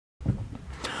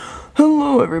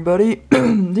Hello everybody,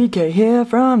 DK here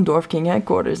from Dwarf King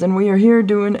Headquarters, and we are here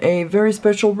doing a very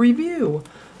special review.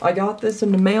 I got this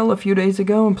in the mail a few days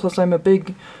ago, and plus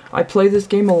I play this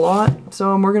game a lot,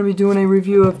 so we're going to be doing a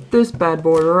review of this bad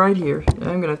boy right here. I'm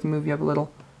going to have to move you up a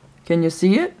little. Can you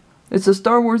see it? It's a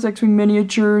Star Wars X-Wing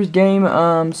Miniatures game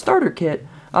starter kit.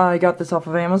 I got this off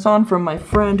of Amazon from my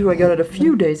friend who I got it a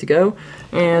few days ago,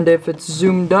 and if it's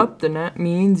zoomed up, then that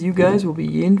means you guys will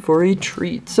be in for a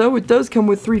treat. So it does come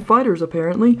with 3 fighters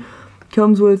apparently.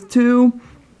 Comes with 2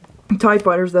 TIE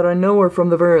fighters that I know are from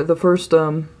the first,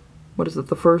 what is it,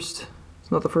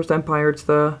 it's not the first Empire, it's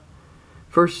the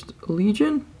first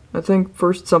Legion? I think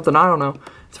first something, I don't know.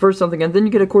 It's first something, and then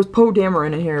you get of course Poe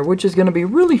Dameron in here, which is going to be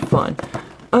really fun.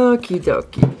 Okie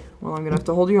dokie. Well, I'm going to have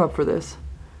to hold you up for this.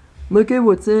 Look at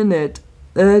what's in it.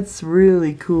 That's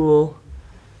really cool.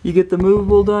 You get the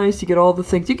movable dice, you get all the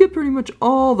things. You get pretty much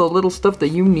all the little stuff that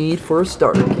you need for a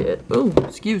starter kit. Oh,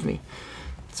 excuse me.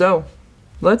 So,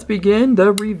 let's begin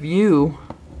the review.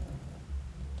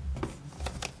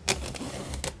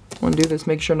 I want to do this,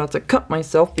 make sure not to cut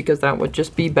myself because that would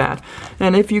just be bad.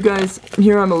 And if you guys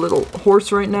hear I'm a little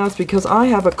hoarse right now, it's because I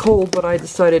have a cold, but I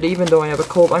decided even though I have a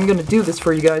cold, I'm going to do this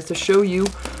for you guys to show you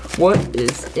what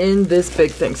is in this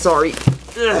big thing. Sorry.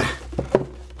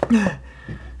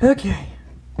 Okay.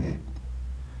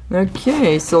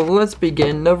 Okay, so let's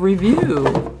begin the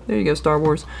review. There you go, Star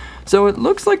Wars. So it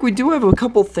looks like we do have a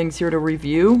couple things here to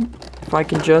review. If I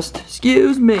can just...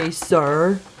 Excuse me,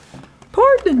 sir.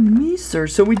 Pardon me, sir.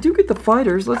 So we do get the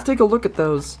fighters. Let's take a look at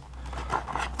those.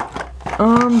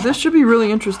 This should be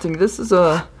really interesting. This is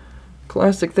a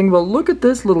classic thing, but look at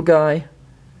this little guy.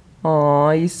 Aw,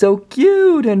 he's so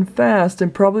cute and fast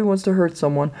and probably wants to hurt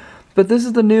someone. But this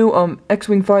is the new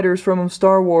X-Wing fighters from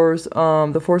Star Wars,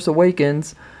 The Force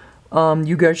Awakens.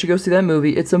 You guys should go see that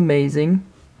movie. It's amazing.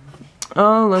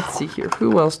 Let's see here.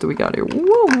 Who else do we got here?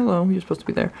 Whoa, hello. You're supposed to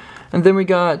be there. And then we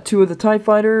got 2 of the TIE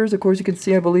fighters. Of course, you can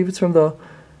see, I believe it's from the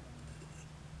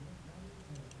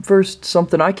first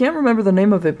something. I can't remember the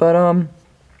name of it, but,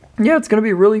 yeah, it's going to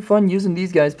be really fun using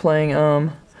these guys playing,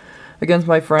 against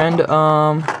my friend.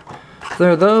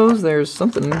 There are those. There's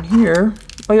something in here.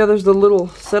 Oh, yeah, there's the little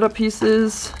setup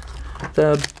pieces.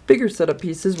 The bigger setup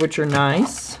pieces, which are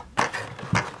nice.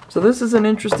 So this is an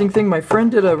interesting thing. My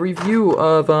friend did a review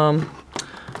of,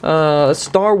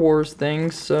 Star Wars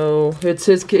things, so it's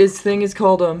his thing is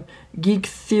called Geek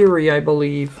Theory, I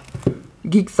believe.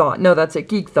 Geek Thought. No, that's it,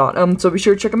 Geek Thought. So be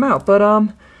sure to check him out. But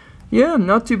yeah,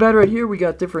 not too bad right here. We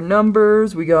got different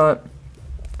numbers, we got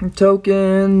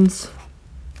tokens,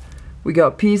 we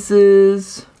got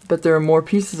pieces, but there are more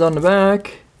pieces on the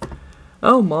back.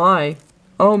 Oh my.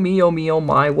 Oh me, oh me, oh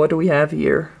my. What do we have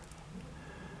here?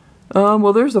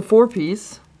 Well, there's a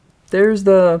 4-piece. There's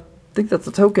the... I think that's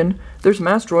a token. There's some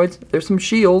asteroids. There's some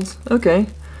shields. Okay.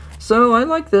 So, I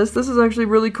like this. This is actually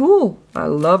really cool. I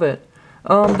love it.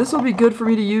 This will be good for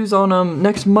me to use on,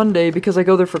 next Monday because I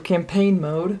go there for campaign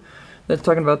mode. That's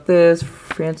talking about this.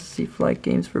 Fantasy Flight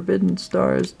Games Forbidden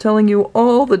Stars. Telling you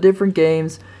all the different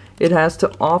games it has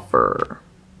to offer.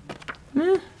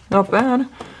 Not bad.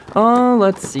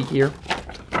 Let's see here.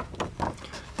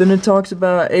 Then it talks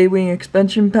about A-Wing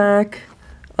Expansion Pack.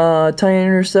 TIE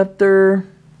Interceptor.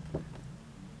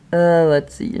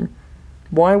 Let's see.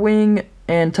 Y-Wing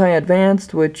and TIE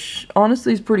Advanced, which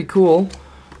honestly is pretty cool.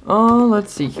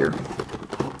 Let's see here.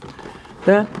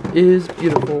 That is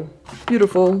beautiful.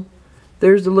 Beautiful.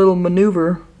 There's the little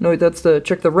maneuver. No, that's the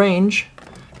check the range.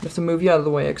 I have to move you out of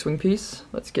the way, X-Wing piece.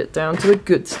 Let's get down to the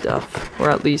good stuff. Or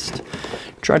at least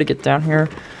try to get down here.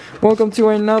 Welcome to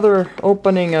another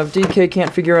opening of DK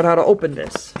Can't Figure Out How to Open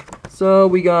This. So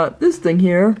we got this thing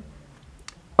here.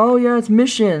 Oh yeah, it's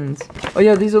missions. Oh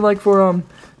yeah, these are like for,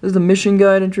 this is the mission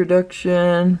guide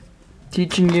introduction,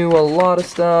 teaching you a lot of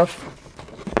stuff.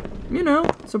 You know,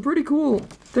 some pretty cool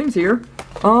things here.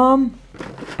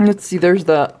 Let's see, there's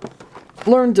the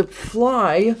Learn to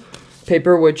Fly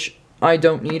paper, which I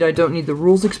don't need. I don't need the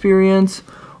rules experience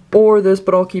or this,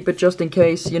 but I'll keep it just in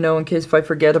case, you know, in case if I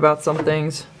forget about some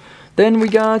things. Then we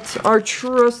got our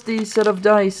trusty set of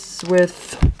dice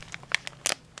with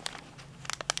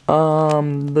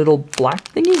little black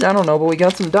thingies? I don't know, but we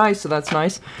got some dice, so that's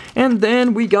nice. And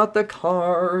then we got the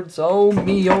cards. Oh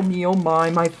me, oh me, oh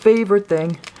my favorite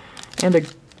thing. And a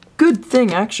good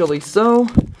thing, actually. So,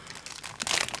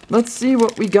 let's see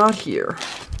what we got here.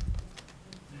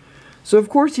 So, of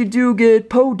course, you do get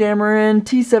Poe Dameron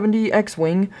T-70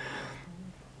 X-Wing.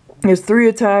 He has 3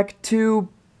 attack, 2,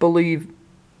 believe,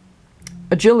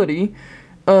 agility,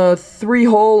 3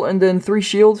 hull, and then 3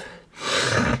 shield.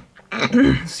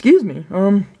 Excuse me.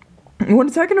 When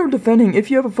attacking or defending, if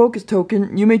you have a focus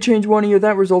token, you may change one of your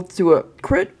that results to a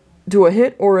crit, to a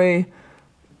hit, or a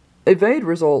evade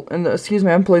result. And excuse me,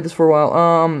 I haven't played this for a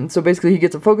while. So basically he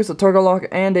gets a focus, a target lock,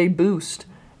 and a boost.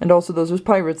 And also those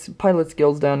pilot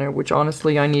skills down there, which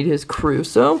honestly I need his crew.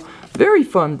 So, very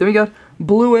fun. Then we got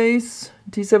Blue Ace,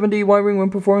 T70, Y-Wing. When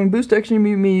performing boost action,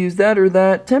 you may use that or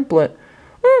that template.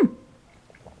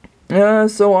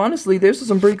 So honestly, there's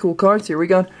some pretty cool cards here. We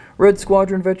got Red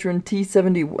Squadron Veteran,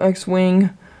 T70X-Wing.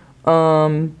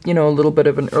 You know, a little bit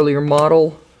of an earlier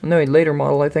model. No, a later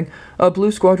model, I think.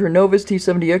 Blue Squadron Novus,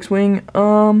 T70X-Wing.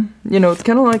 You know, it's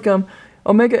kind of like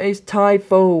Omega Ace TIE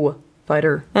Foe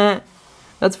Fighter.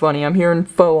 That's funny, I'm hearing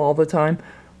foe all the time.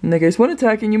 In that case, when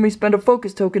attacking, you may spend a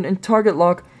focus token and target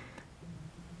lock.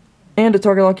 And a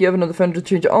target lock you have another defender to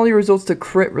change all your results to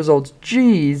crit results.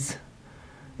 Jeez.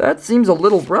 That seems a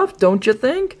little rough, don't you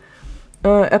think?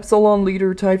 Epsilon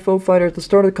Leader, TIE Foe Fighter at the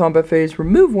start of the combat phase.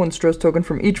 Remove one stress token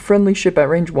from each friendly ship at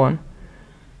range 1.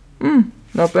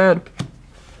 Not bad.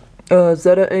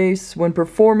 Zeta Ace, when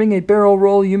performing a barrel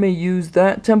roll, you may use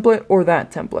that template or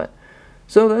that template.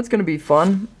 So that's going to be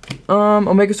fun.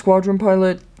 Omega Squadron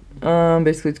Pilot,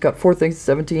 basically it's got 4 things,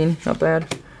 17, not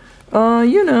bad.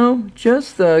 You know,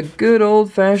 just the good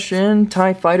old-fashioned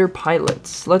TIE Fighter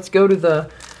pilots. Let's go to the,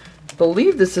 I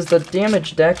believe this is the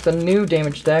damage deck, the new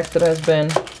damage deck that has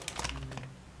been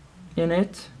in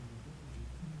it.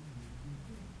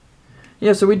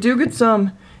 Yeah, so we do get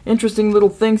some interesting little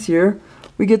things here.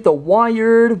 We get the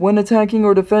Wired, when attacking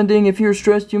or defending. If you're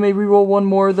stressed, you may reroll one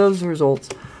more of those results.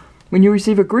 When you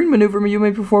receive a green maneuver, you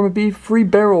may perform a free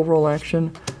barrel roll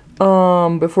action.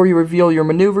 Before you reveal your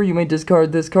maneuver, you may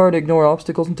discard this card, ignore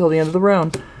obstacles until the end of the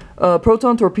round.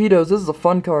 Proton Torpedoes, this is a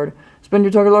fun card. Spend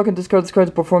your target lock and discard this card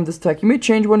to perform this attack. You may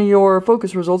change one of your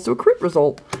focus results to a crit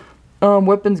result.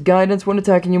 Weapons Guidance, when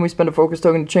attacking, you may spend a focus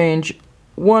token to change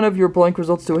one of your blank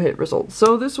results to a hit result.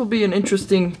 So this will be an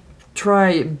interesting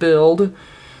try build.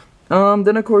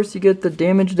 Then of course you get the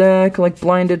damage deck, like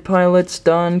Blinded Pilot,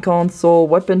 Stun, Console,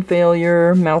 Weapon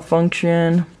Failure,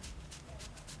 Malfunction,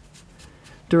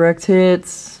 Direct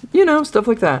Hits, you know, stuff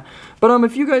like that. But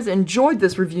if you guys enjoyed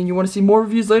this review and you want to see more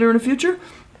reviews later in the future,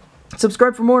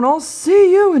 subscribe for more and I'll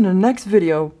see you in the next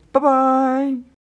video. Bye-bye!